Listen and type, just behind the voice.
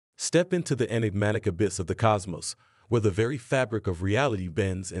Step into the enigmatic abyss of the cosmos, where the very fabric of reality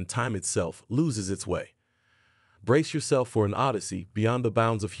bends and time itself loses its way. Brace yourself for an odyssey beyond the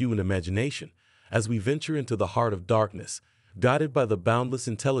bounds of human imagination as we venture into the heart of darkness, guided by the boundless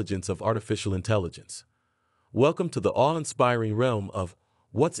intelligence of artificial intelligence. Welcome to the awe-inspiring realm of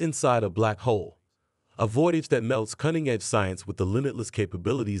what's inside a black hole, a voyage that melts cutting-edge science with the limitless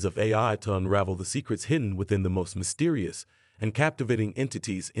capabilities of AI to unravel the secrets hidden within the most mysterious and captivating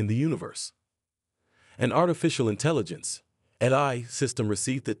entities in the universe. An artificial intelligence, AI system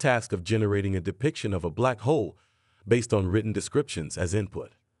received the task of generating a depiction of a black hole based on written descriptions as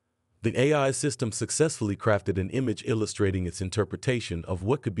input. The AI system successfully crafted an image illustrating its interpretation of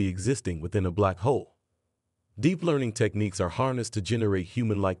what could be existing within a black hole. Deep learning techniques are harnessed to generate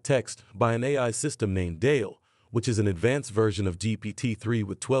human-like text by an AI system named Dale, which is an advanced version of GPT-3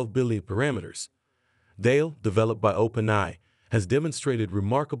 with 12 billion parameters. Dale, developed by OpenAI, has demonstrated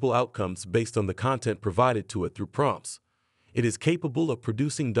remarkable outcomes based on the content provided to it through prompts. It is capable of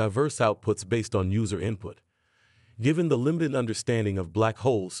producing diverse outputs based on user input. Given the limited understanding of black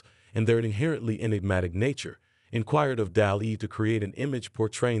holes and their inherently enigmatic nature, inquired of DALL-E to create an image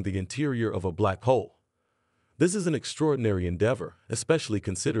portraying the interior of a black hole. This is an extraordinary endeavor, especially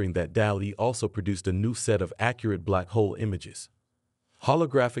considering that DALL-E also produced a new set of accurate black hole images.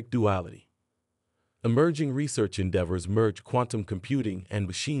 Holographic duality. Emerging research endeavors merge quantum computing and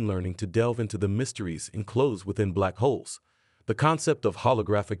machine learning to delve into the mysteries enclosed within black holes. The concept of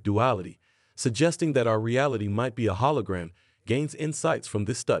holographic duality, suggesting that our reality might be a hologram, gains insights from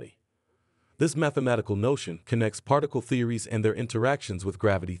this study. This mathematical notion connects particle theories and their interactions with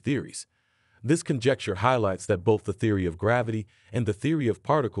gravity theories. This conjecture highlights that both the theory of gravity and the theory of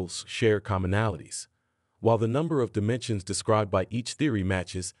particles share commonalities. While the number of dimensions described by each theory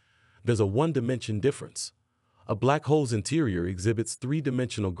matches, there's a one-dimension difference. A black hole's interior exhibits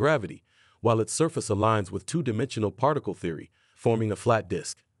three-dimensional gravity, while its surface aligns with two-dimensional particle theory, forming a flat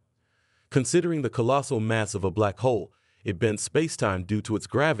disk. Considering the colossal mass of a black hole, it bends space-time due to its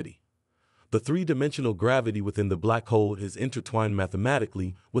gravity. The three-dimensional gravity within the black hole is intertwined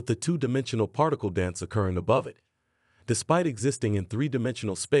mathematically with the two-dimensional particle dance occurring above it. Despite existing in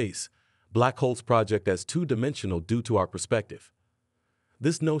three-dimensional space, black holes project as two-dimensional due to our perspective.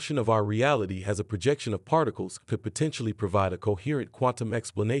 This notion of our reality as a projection of particles could potentially provide a coherent quantum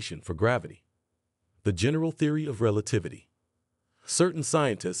explanation for gravity. The general theory of relativity. Certain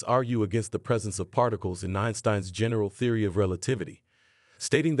scientists argue against the presence of particles in Einstein's general theory of relativity,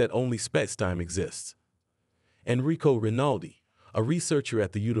 stating that only space-time exists. Enrico Rinaldi, a researcher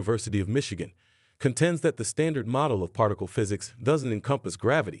at the University of Michigan, contends that the standard model of particle physics doesn't encompass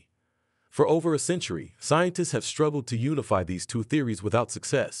gravity. For over a century, scientists have struggled to unify these two theories without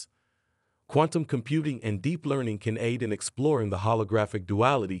success. Quantum computing and deep learning can aid in exploring the holographic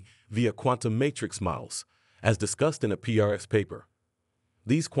duality via quantum matrix models, as discussed in a PRS paper.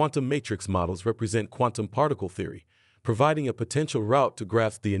 These quantum matrix models represent quantum particle theory, providing a potential route to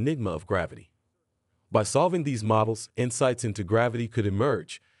grasp the enigma of gravity. By solving these models, insights into gravity could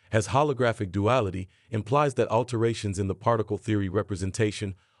emerge, as holographic duality implies that alterations in the particle theory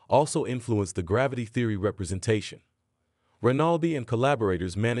representation also influence the gravity theory representation. Rinaldi and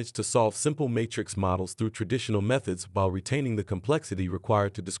collaborators managed to solve simple matrix models through traditional methods while retaining the complexity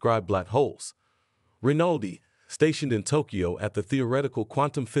required to describe black holes. Rinaldi, stationed in Tokyo at the Theoretical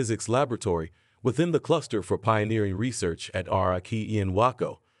Quantum Physics Laboratory within the Cluster for Pioneering Research at RIKE in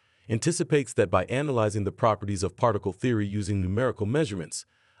Waco, anticipates that by analyzing the properties of particle theory using numerical measurements,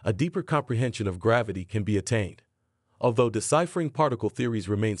 a deeper comprehension of gravity can be attained. Although deciphering particle theories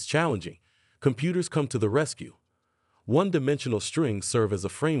remains challenging, computers come to the rescue. One-dimensional strings serve as a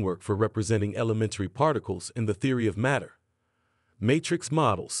framework for representing elementary particles in the theory of matter. Matrix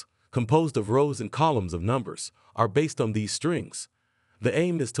models, composed of rows and columns of numbers, are based on these strings. The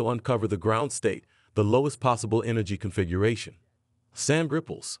aim is to uncover the ground state, the lowest possible energy configuration. Sand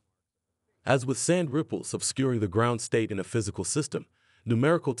ripples. As with sand ripples obscuring the ground state in a physical system,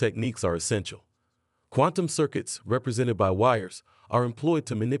 numerical techniques are essential. Quantum circuits, represented by wires, are employed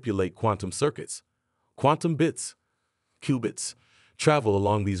to manipulate quantum circuits. Quantum bits, qubits, travel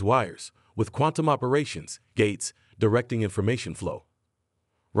along these wires, with quantum operations, gates, directing information flow.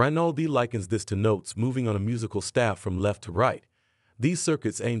 Rinaldi likens this to notes moving on a musical staff from left to right. These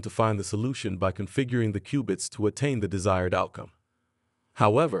circuits aim to find the solution by configuring the qubits to attain the desired outcome.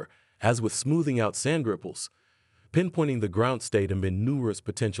 However, as with smoothing out sand ripples, pinpointing the ground state amid numerous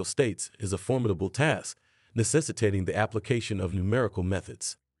potential states is a formidable task, necessitating the application of numerical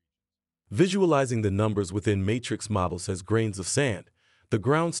methods. Visualizing the numbers within matrix models as grains of sand, the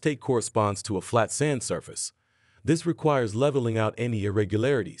ground state corresponds to a flat sand surface. This requires leveling out any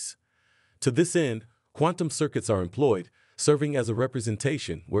irregularities. To this end, quantum circuits are employed, serving as a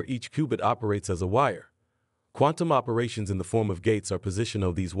representation where each qubit operates as a wire. Quantum operations in the form of gates are position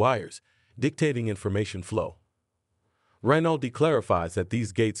of these wires, dictating information flow. Rinaldi clarifies that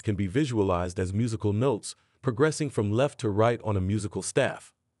these gates can be visualized as musical notes progressing from left to right on a musical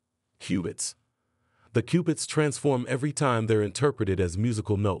staff. Qubits. The qubits transform every time they're interpreted as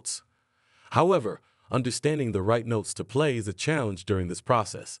musical notes. However, understanding the right notes to play is a challenge during this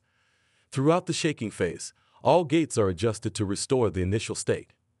process. Throughout the shaking phase, all gates are adjusted to restore the initial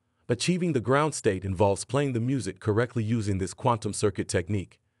state. Achieving the ground state involves playing the music correctly using this quantum circuit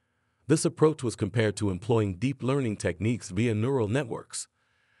technique. This approach was compared to employing deep learning techniques via neural networks.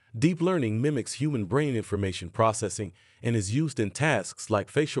 Deep learning mimics human brain information processing and is used in tasks like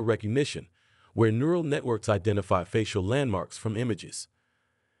facial recognition, where neural networks identify facial landmarks from images.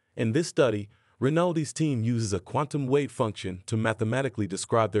 In this study, Rinaldi's team uses a quantum wave function to mathematically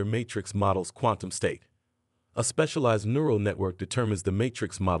describe their matrix model's quantum state. A specialized neural network determines the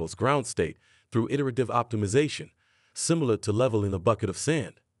matrix model's ground state through iterative optimization, similar to leveling a bucket of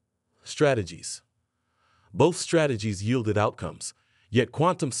sand. Strategies. Both strategies yielded outcomes, yet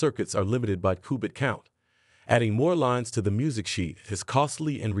quantum circuits are limited by qubit count. Adding more lines to the music sheet is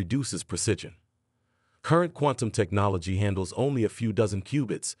costly and reduces precision. Current quantum technology handles only a few dozen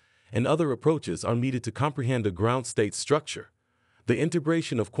qubits, and other approaches are needed to comprehend a ground state structure. The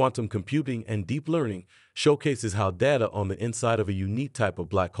integration of quantum computing and deep learning showcases how data on the inside of a unique type of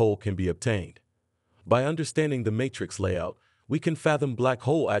black hole can be obtained. By understanding the matrix layout, we can fathom black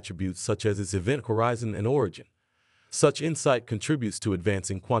hole attributes such as its event horizon and origin. Such insight contributes to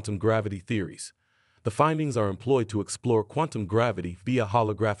advancing quantum gravity theories. The findings are employed to explore quantum gravity via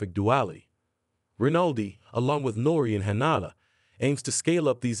holographic duality. Rinaldi, along with Nori and Hanada, aims to scale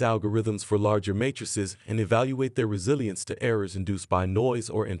up these algorithms for larger matrices and evaluate their resilience to errors induced by noise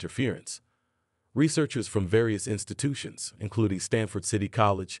or interference. Researchers from various institutions, including Stanford City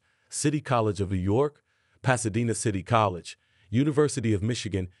College of New York, Pasadena City College, University of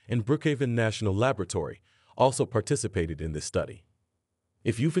Michigan, and Brookhaven National Laboratory, also participated in this study.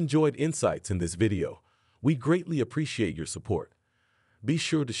 If you've enjoyed insights in this video, we greatly appreciate your support. Be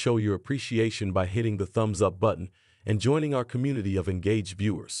sure to show your appreciation by hitting the thumbs up button and joining our community of engaged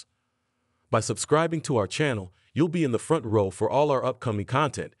viewers. By subscribing to our channel, you'll be in the front row for all our upcoming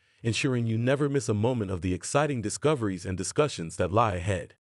content, ensuring you never miss a moment of the exciting discoveries and discussions that lie ahead.